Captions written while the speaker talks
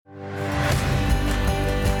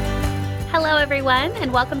everyone,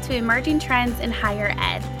 and welcome to Emerging Trends in Higher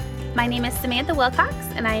Ed. My name is Samantha Wilcox,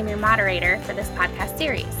 and I am your moderator for this podcast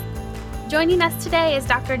series. Joining us today is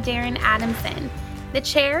Dr. Darren Adamson, the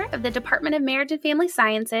chair of the Department of Marriage and Family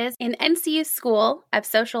Sciences in NCU School of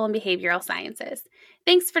Social and Behavioral Sciences.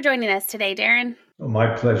 Thanks for joining us today, Darren. Oh,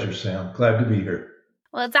 my pleasure, Sam. Glad to be here.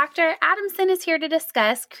 Well, Dr. Adamson is here to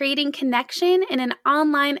discuss creating connection in an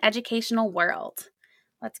online educational world.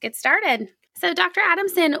 Let's get started. So, Dr.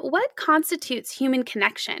 Adamson, what constitutes human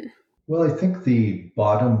connection? Well, I think the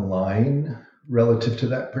bottom line relative to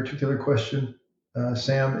that particular question,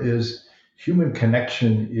 Sam, is human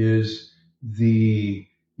connection is the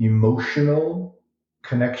emotional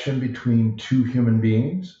connection between two human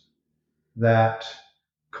beings, that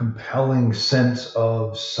compelling sense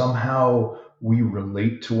of somehow we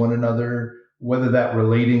relate to one another, whether that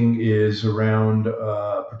relating is around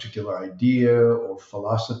a particular idea or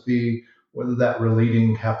philosophy, whether that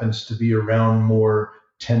relating happens to be around more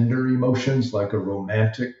tender emotions like a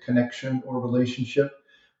romantic connection or relationship.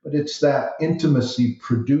 But it's that intimacy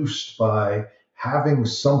produced by having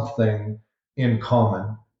something in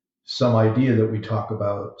common, some idea that we talk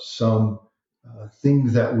about, some thing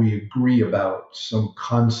that we agree about, some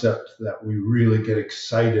concept that we really get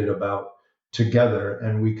excited about together,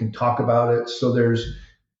 and we can talk about it. So there's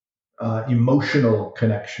emotional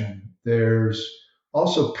connection. There's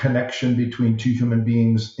also connection between two human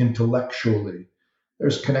beings intellectually.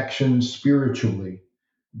 There's connection spiritually.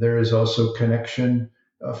 There is also connection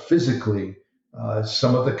physically.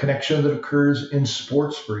 Some of the connection that occurs in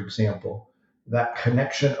sports, for example, that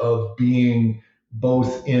connection of being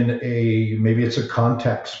both in maybe it's a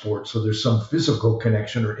contact sport, so there's some physical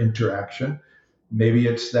connection or interaction. Maybe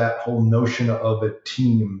it's that whole notion of a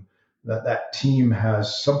team, that team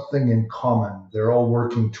has something in common. They're all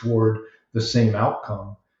working toward the same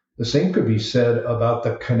outcome. The same could be said about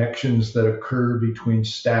the connections that occur between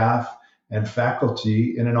staff and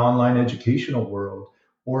faculty in an online educational world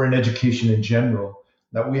or in education in general,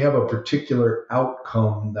 that we have a particular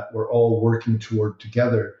outcome that we're all working toward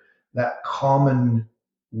together. That common,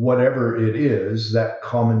 whatever it is, that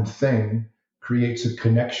common thing creates a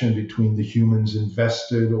connection between the humans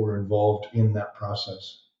invested or involved in that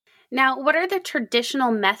process. Now, what are the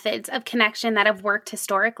traditional methods of connection that have worked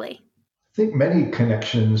historically? I think many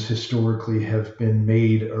connections historically have been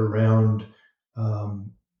made around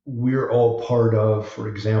we're all part of, for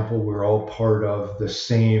example, we're all part of the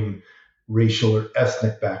same racial or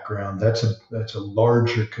ethnic background. That's a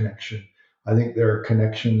larger connection. I think there are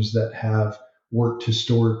connections that have worked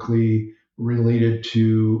historically related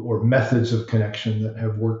to, or methods of connection that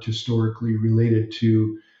have worked historically related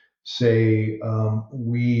to, say,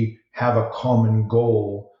 we have a common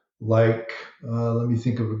goal. Like, let me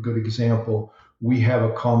think of a good example. We have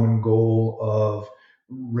a common goal of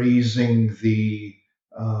raising the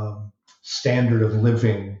standard of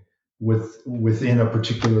living within a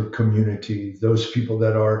particular community. Those people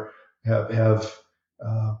that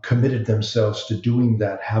have committed themselves to doing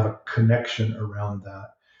that have a connection around that.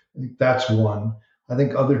 I think that's one. I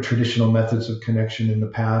think other traditional methods of connection in the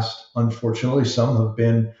past, unfortunately, some have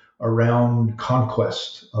been around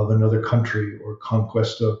conquest of another country or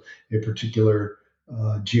conquest of a particular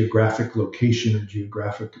geographic location or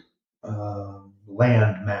geographic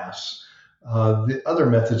land mass. The other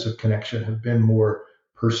methods of connection have been more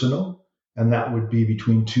personal, and that would be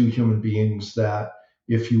between two human beings that,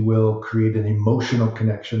 if you will, create an emotional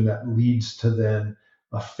connection that leads to then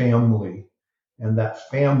a family. And that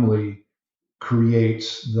family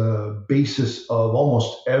creates the basis of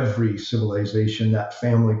almost every civilization. That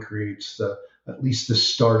family creates at least the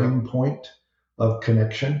starting point of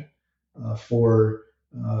connection for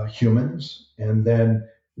humans. And then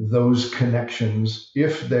those connections,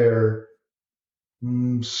 if they're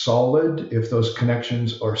solid, if those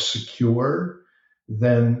connections are secure,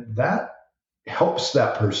 then that helps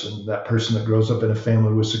that person that grows up in a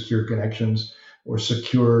family with secure connections or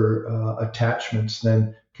secure attachments,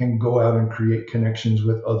 then can go out and create connections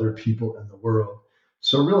with other people in the world.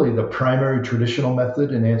 So really the primary traditional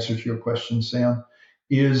method, in answer to your question, Sam,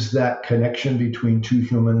 is that connection between two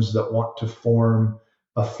humans that want to form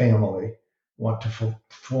a family, want to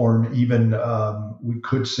form even, we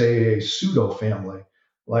could say, a pseudo family.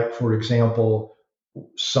 Like, for example,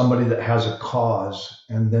 somebody that has a cause,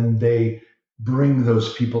 and then they bring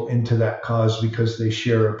those people into that cause because they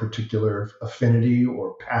share a particular affinity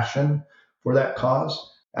or passion for that cause.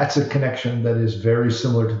 That's a connection that is very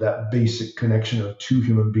similar to that basic connection of two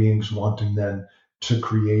human beings wanting then to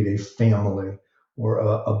create a family or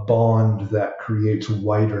a bond that creates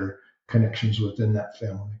wider connections within that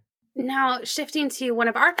family. Now, shifting to one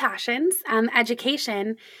of our passions,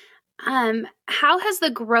 education, How has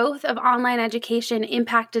the growth of online education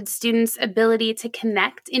impacted students' ability to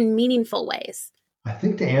connect in meaningful ways? I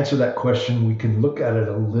think to answer that question, we can look at it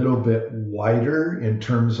a little bit wider in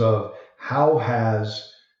terms of how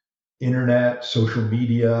has internet, social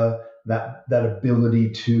media, that ability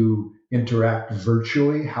to interact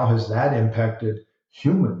virtually, how has that impacted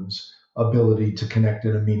humans' ability to connect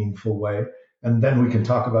in a meaningful way? And then we can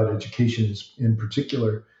talk about education in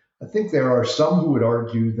particular. I think there are some who would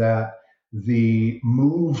argue that the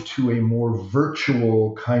move to a more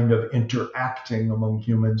virtual kind of interacting among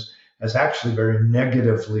humans has actually very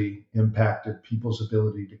negatively impacted people's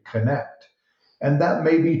ability to connect. And that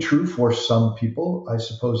may be true for some people. I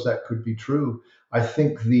suppose that could be true. I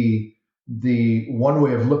think the one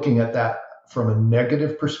way of looking at that from a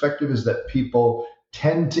negative perspective is that people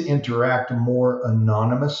tend to interact more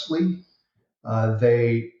anonymously. As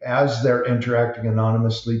they're interacting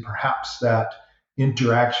anonymously, perhaps that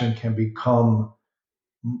interaction can become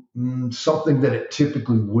something that it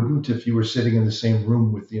typically wouldn't if you were sitting in the same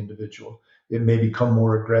room with the individual. It may become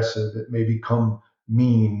more aggressive. It may become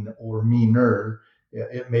mean or meaner.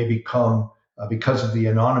 It may become, because of the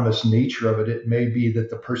anonymous nature of it, it may be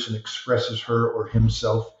that the person expresses her or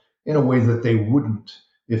himself in a way that they wouldn't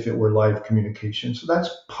if it were live communication. So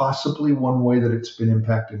that's possibly one way that it's been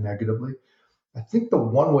impacted negatively. I think the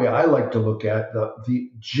one way I like to look at the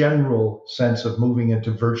general sense of moving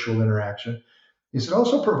into virtual interaction is it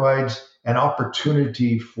also provides an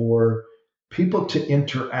opportunity for people to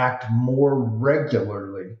interact more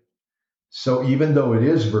regularly. So even though it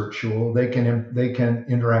is virtual, they can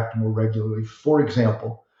interact more regularly. For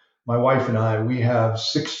example, my wife and I, we have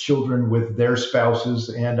 6 children with their spouses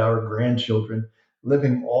and our grandchildren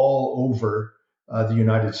living all over the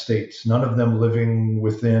United States. None of them living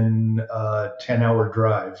within a 10-hour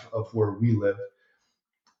drive of where we live,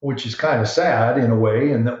 which is kind of sad in a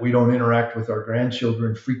way, in that we don't interact with our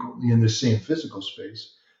grandchildren frequently in the same physical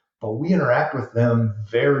space, but we interact with them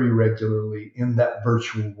very regularly in that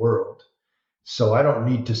virtual world. So I don't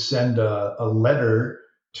need to send a letter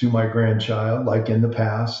to my grandchild like in the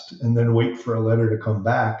past and then wait for a letter to come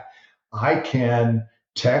back. I can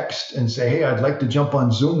text and say, hey, I'd like to jump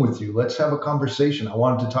on Zoom with you. Let's have a conversation. I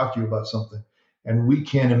wanted to talk to you about something. And we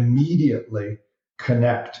can immediately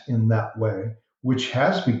connect in that way, which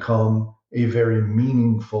has become a very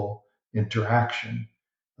meaningful interaction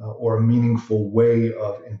or a meaningful way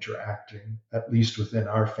of interacting, at least within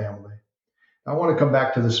our family. I want to come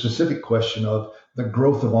back to the specific question of the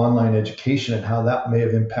growth of online education and how that may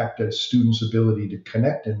have impacted students' ability to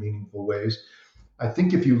connect in meaningful ways. I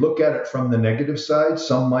think if you look at it from the negative side,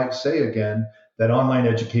 some might say again that online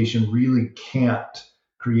education really can't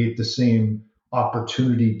create the same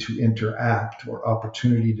opportunity to interact or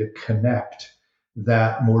opportunity to connect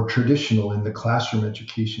that more traditional in the classroom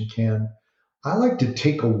education can. I like to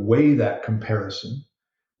take away that comparison.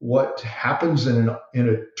 What happens in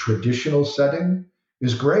a traditional setting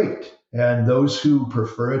is great. And those who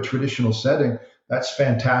prefer a traditional setting, that's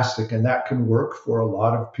fantastic. And that can work for a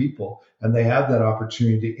lot of people. And they have that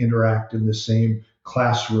opportunity to interact in the same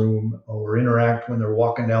classroom or interact when they're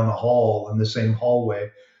walking down the hall in the same hallway.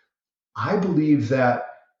 I believe that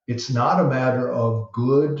it's not a matter of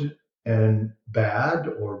good and bad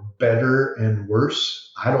or better and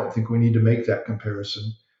worse. I don't think we need to make that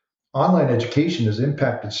comparison. Online education has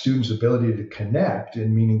impacted students' ability to connect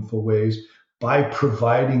in meaningful ways by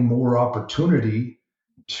providing more opportunity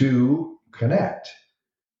to connect.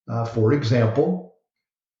 For example,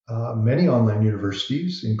 many online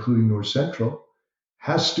universities, including North Central,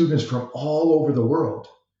 has students from all over the world,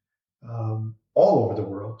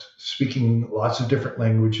 speaking lots of different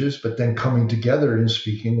languages, but then coming together and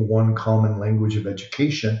speaking one common language of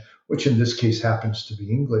education, which in this case happens to be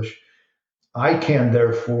English. I can,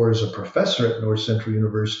 therefore, as a professor at North Central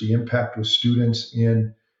University, impact with students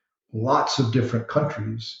in lots of different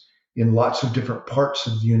countries, in lots of different parts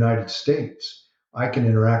of the United States. I can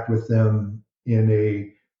interact with them in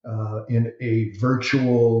a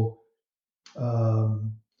virtual.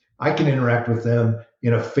 I can interact with them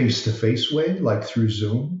in a face-to-face way, like through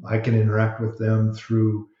Zoom. I can interact with them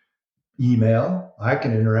through email. I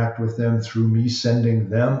can interact with them through me sending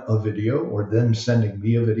them a video or them sending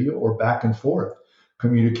me a video, or back and forth,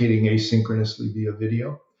 communicating asynchronously via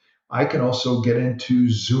video. I can also get into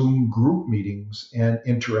Zoom group meetings and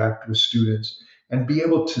interact with students and be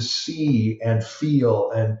able to see and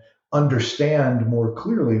feel and understand more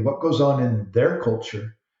clearly what goes on in their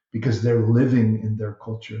culture because they're living in their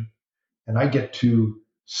culture. And I get to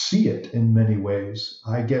see it in many ways.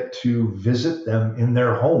 I get to visit them in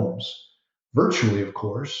their homes, virtually, of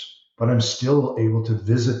course, but I'm still able to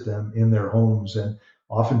visit them in their homes and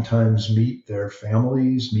oftentimes meet their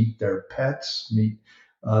families, meet their pets, meet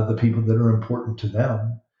the people that are important to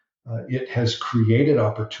them. It has created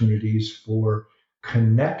opportunities for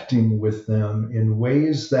connecting with them in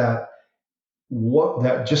ways that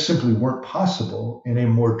just simply weren't possible in a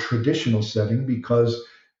more traditional setting, because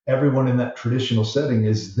everyone in that traditional setting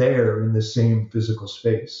is there in the same physical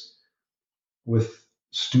space. With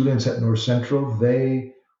students at North Central,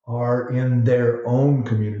 they are in their own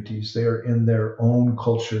communities, they are in their own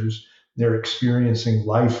cultures, they're experiencing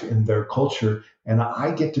life in their culture, and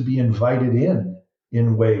I get to be invited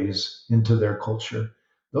in ways into their culture.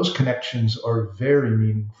 Those connections are very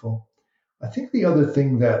meaningful. I think the other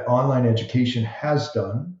thing that online education has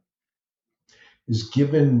done is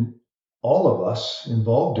given all of us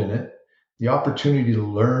involved in it the opportunity to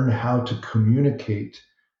learn how to communicate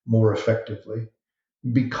more effectively.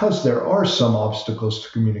 Because there are some obstacles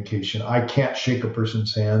to communication. I can't shake a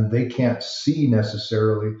person's hand. They can't see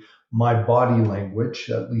necessarily my body language,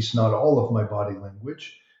 at least not all of my body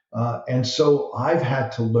language. And so I've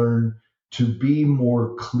had to learn to be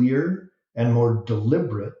more clear and more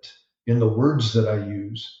deliberate in the words that I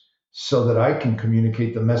use so that I can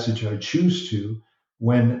communicate the message I choose to,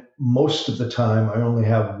 when most of the time I only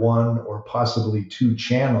have one or possibly two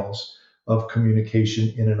channels of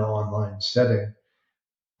communication in an online setting.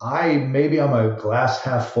 I'm a glass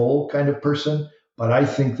half full kind of person, but I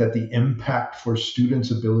think that the impact for students'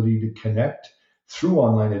 ability to connect through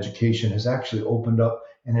online education has actually opened up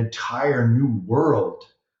an entire new world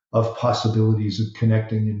of possibilities of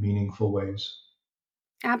connecting in meaningful ways.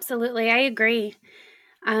 Absolutely, I agree.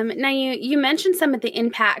 Now, you mentioned some of the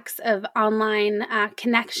impacts of online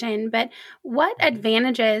connection, but what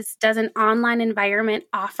advantages does an online environment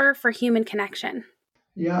offer for human connection?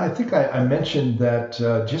 Yeah, I think I mentioned that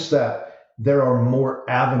just that there are more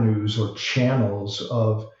avenues or channels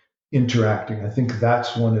of interacting. I think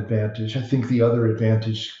that's one advantage. I think the other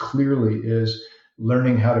advantage clearly is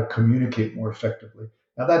learning how to communicate more effectively.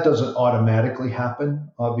 Now, that doesn't automatically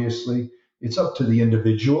happen, obviously. It's up to the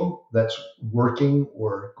individual that's working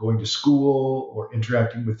or going to school or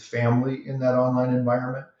interacting with family in that online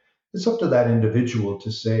environment. It's up to that individual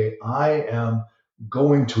to say, I am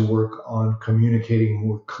going to work on communicating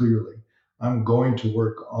more clearly. I'm going to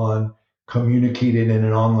work on communicating in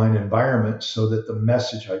an online environment so that the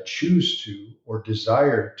message I choose to or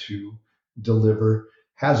desire to deliver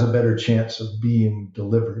has a better chance of being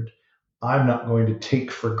delivered. I'm not going to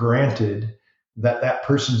take for granted that that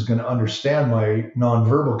person's going to understand my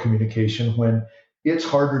nonverbal communication when it's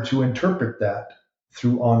harder to interpret that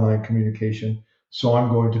through online communication. So I'm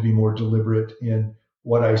going to be more deliberate in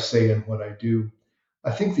what I say and what I do.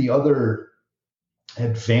 I think the other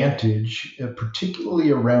advantage,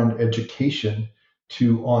 particularly around education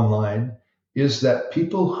to online, is that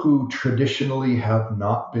people who traditionally have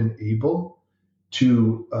not been able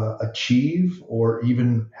to achieve or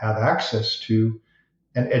even have access to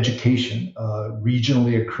an education,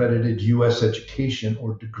 regionally accredited US education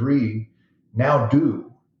or degree, now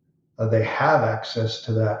do. They have access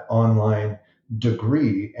to that online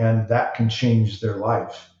degree, and that can change their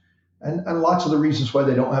life. And lots of the reasons why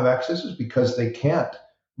they don't have access is because they can't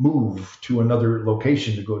move to another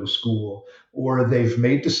location to go to school, or they've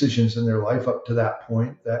made decisions in their life up to that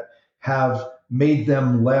point that have made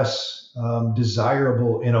them less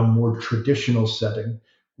desirable in a more traditional setting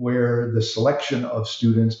where the selection of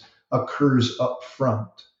students occurs up front.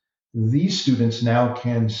 These students now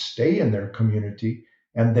can stay in their community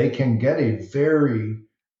and they can get a very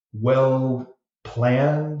well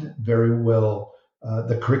planned, very well,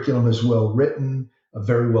 the curriculum is well written, a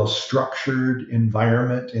very well structured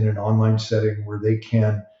environment in an online setting where they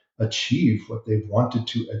can achieve what they've wanted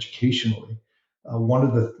to educationally. One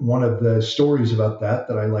of the stories about that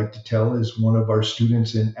I like to tell is one of our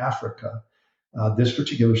students in Africa. This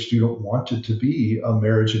particular student wanted to be a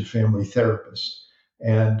marriage and family therapist,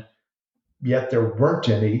 and yet there weren't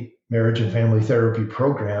any marriage and family therapy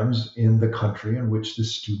programs in the country in which the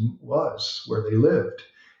student was, where they lived.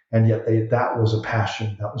 And yet that was a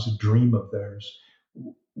passion, that was a dream of theirs.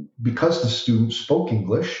 Because the student spoke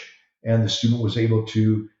English and the student was able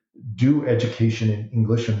to do education in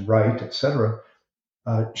English and write, etc.,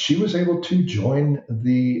 she was able to join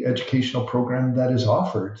the educational program that is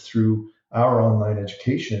offered through our online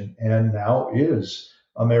education and now is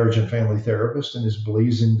a marriage and family therapist and is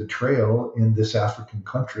blazing the trail in this African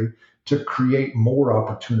country to create more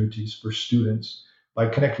opportunities for students by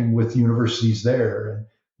connecting with universities there and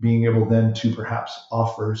being able then to perhaps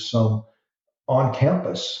offer some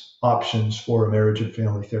on-campus options for a marriage and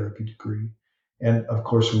family therapy degree. And of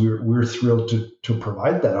course, we're thrilled to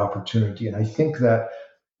provide that opportunity. And I think that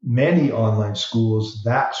many online schools,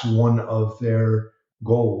 that's one of their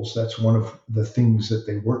goals. That's one of the things that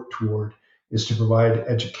they work toward, is to provide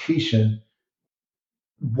education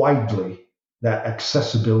widely, that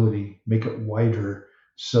accessibility, make it wider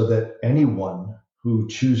so that anyone who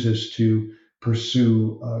chooses to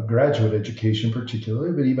pursue graduate education,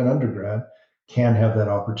 particularly, but even undergrad, can have that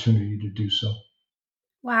opportunity to do so.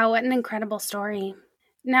 Wow, what an incredible story.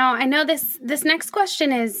 Now, I know this next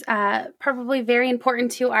question is probably very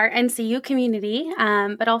important to our NCU community,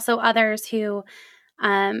 but also others who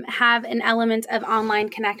have an element of online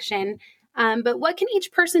connection. But what can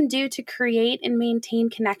each person do to create and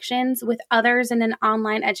maintain connections with others in an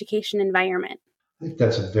online education environment? I think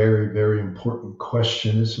that's a very, very important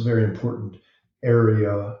question. It's a very important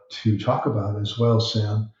area to talk about as well,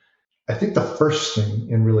 Sam. I think the first thing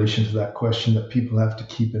in relation to that question that people have to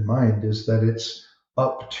keep in mind is that it's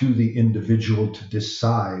up to the individual to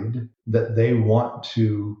decide that they want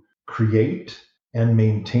to create and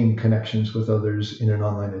maintain connections with others in an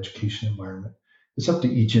online education environment. It's up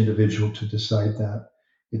to each individual to decide that.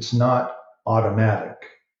 It's not automatic.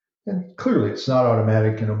 And clearly, it's not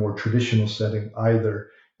automatic in a more traditional setting either.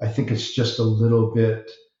 I think it's just a little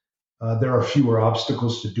bit, there are fewer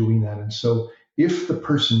obstacles to doing that. And so, if the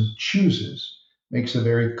person chooses, makes a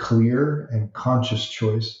very clear and conscious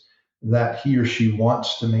choice that he or she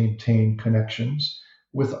wants to maintain connections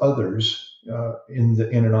with others in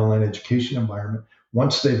an online education environment,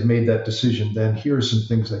 once they've made that decision, then here are some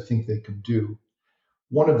things I think they can do.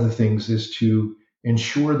 One of the things is to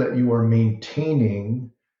ensure that you are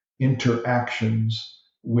maintaining interactions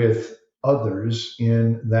with others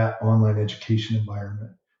in that online education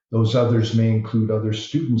environment. Those others may include other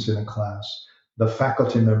students in a class, the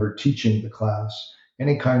faculty member teaching the class,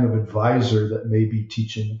 any kind of advisor that may be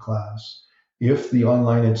teaching the class. If the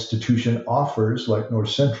online institution offers, like North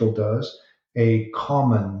Central does, a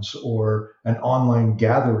commons or an online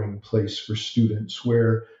gathering place for students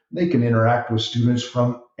where they can interact with students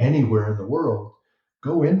from anywhere in the world,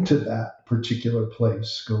 go into that particular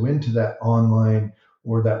place, go into that online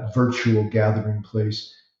or that virtual gathering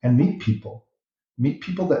place and meet people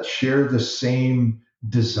that share the same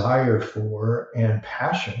desire for and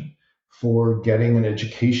passion for getting an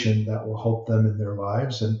education that will help them in their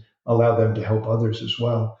lives and allow them to help others as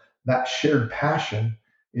well. That shared passion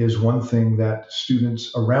is one thing that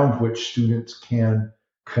students, around which students can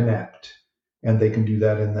connect. And they can do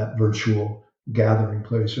that in that virtual gathering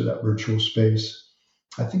place or that virtual space.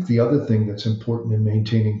 I think the other thing that's important in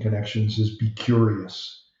maintaining connections is be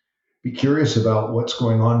curious. Be curious about what's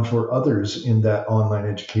going on for others in that online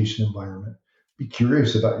education environment. Be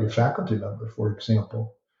curious about your faculty member, for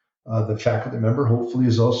example. The faculty member hopefully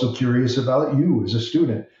is also curious about you as a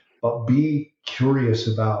student, but be curious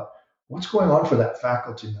about what's going on for that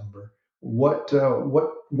faculty member.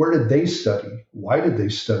 Where did they study? Why did they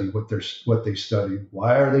study what they studied?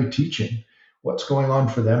 Why are they teaching? What's going on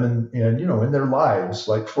for them in their lives?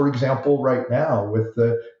 Like, for example, right now with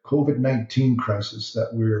the COVID-19 crisis that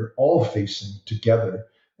we're all facing together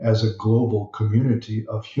as a global community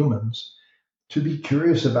of humans, to be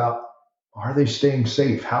curious about, are they staying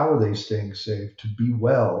safe? How are they staying safe? To be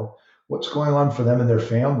well, what's going on for them and their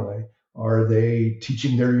family? Are they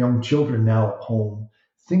teaching their young children now at home?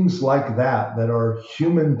 Things like that, that are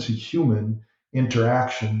human to human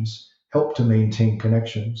interactions, help to maintain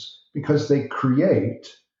connections because they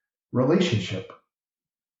create relationship.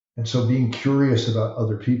 And so being curious about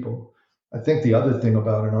other people. I think the other thing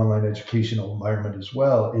about an online educational environment as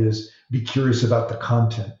well is be curious about the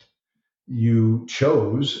content. You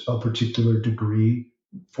chose a particular degree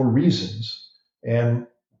for reasons, and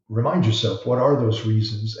remind yourself, what are those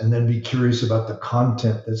reasons? And then be curious about the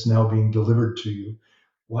content that's now being delivered to you.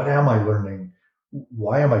 What am I learning?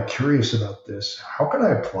 Why am I curious about this? How can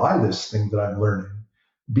I apply this thing that I'm learning?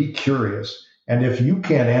 Be curious. And if you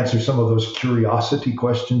can't answer some of those curiosity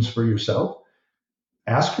questions for yourself,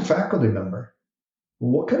 ask your faculty member,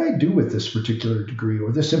 well, what can I do with this particular degree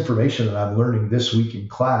or this information that I'm learning this week in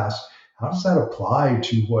class? How does that apply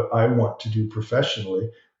to what I want to do professionally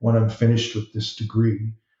when I'm finished with this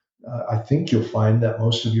degree? I think you'll find that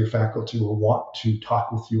most of your faculty will want to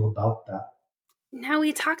talk with you about that. Now,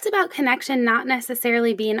 we talked about connection not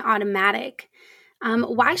necessarily being automatic.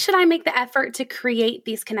 Why should I make the effort to create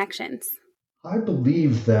these connections? I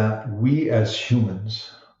believe that we as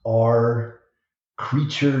humans are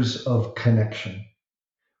creatures of connection.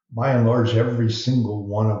 By and large, every single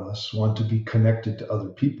one of us want to be connected to other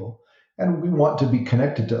people. And we want to be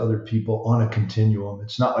connected to other people on a continuum.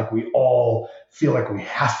 It's not like we all feel like we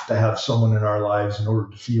have to have someone in our lives in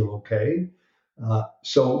order to feel okay.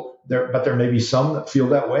 But there may be some that feel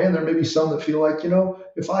that way, and there may be some that feel like,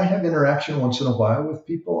 if I have interaction once in a while with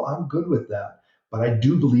people, I'm good with that. But I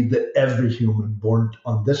do believe that every human born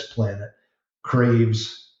on this planet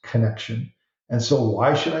craves connection. And so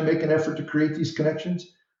why should I make an effort to create these connections?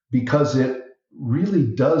 Because it really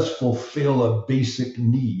does fulfill a basic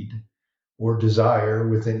need or desire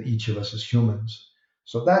within each of us as humans.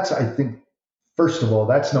 So that's, I think, first of all,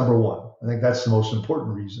 that's number one. I think that's the most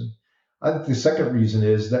important reason. I think the second reason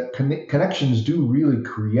is that connections do really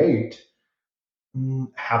create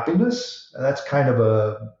happiness. That's kind of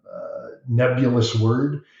a nebulous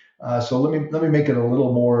word. So let me make it a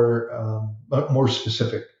little more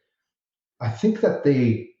specific. I think that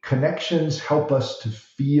the connections help us to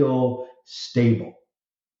feel stable,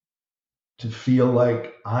 to feel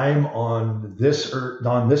like I'm on this earth,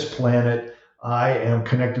 on this planet. I am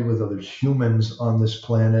connected with other humans on this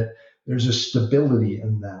planet. There's a stability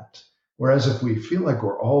in that. Whereas if we feel like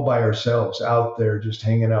we're all by ourselves out there, just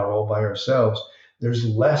hanging out all by ourselves, there's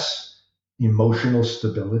less emotional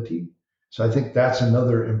stability. So I think that's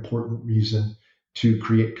another important reason to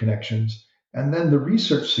create connections. And then the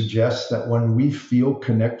research suggests that when we feel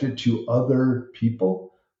connected to other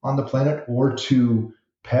people on the planet or to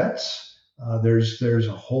pets, there's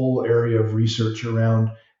a whole area of research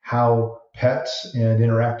around how pets and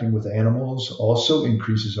interacting with animals also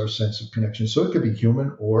increases our sense of connection. So it could be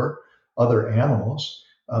human or other animals,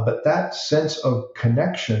 but that sense of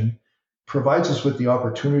connection provides us with the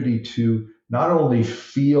opportunity to not only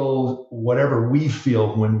feel whatever we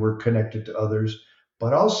feel when we're connected to others,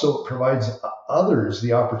 but also it provides others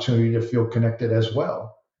the opportunity to feel connected as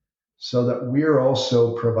well, so that we're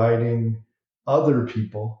also providing other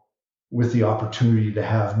people with the opportunity to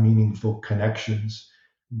have meaningful connections.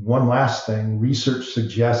 One last thing, research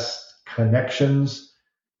suggests connections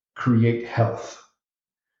create health.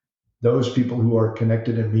 Those people who are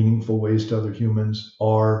connected in meaningful ways to other humans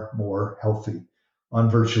are more healthy on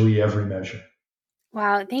virtually every measure.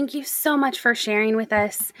 Wow, thank you so much for sharing with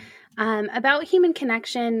us about human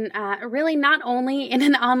connection, really not only in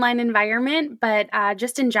an online environment, but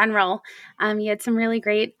just in general. You had some really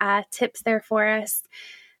great tips there for us.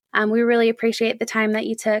 We really appreciate the time that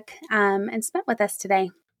you took and spent with us today.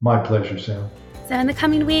 My pleasure, Sam. So in the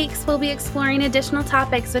coming weeks, we'll be exploring additional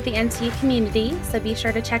topics with the NCU community, so be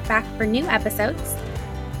sure to check back for new episodes.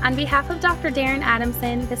 On behalf of Dr. Darren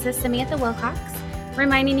Adamson, this is Samantha Wilcox,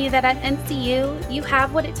 reminding you that at NCU, you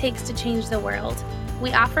have what it takes to change the world.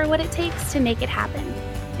 We offer what it takes to make it happen.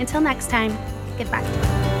 Until next time,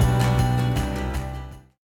 goodbye.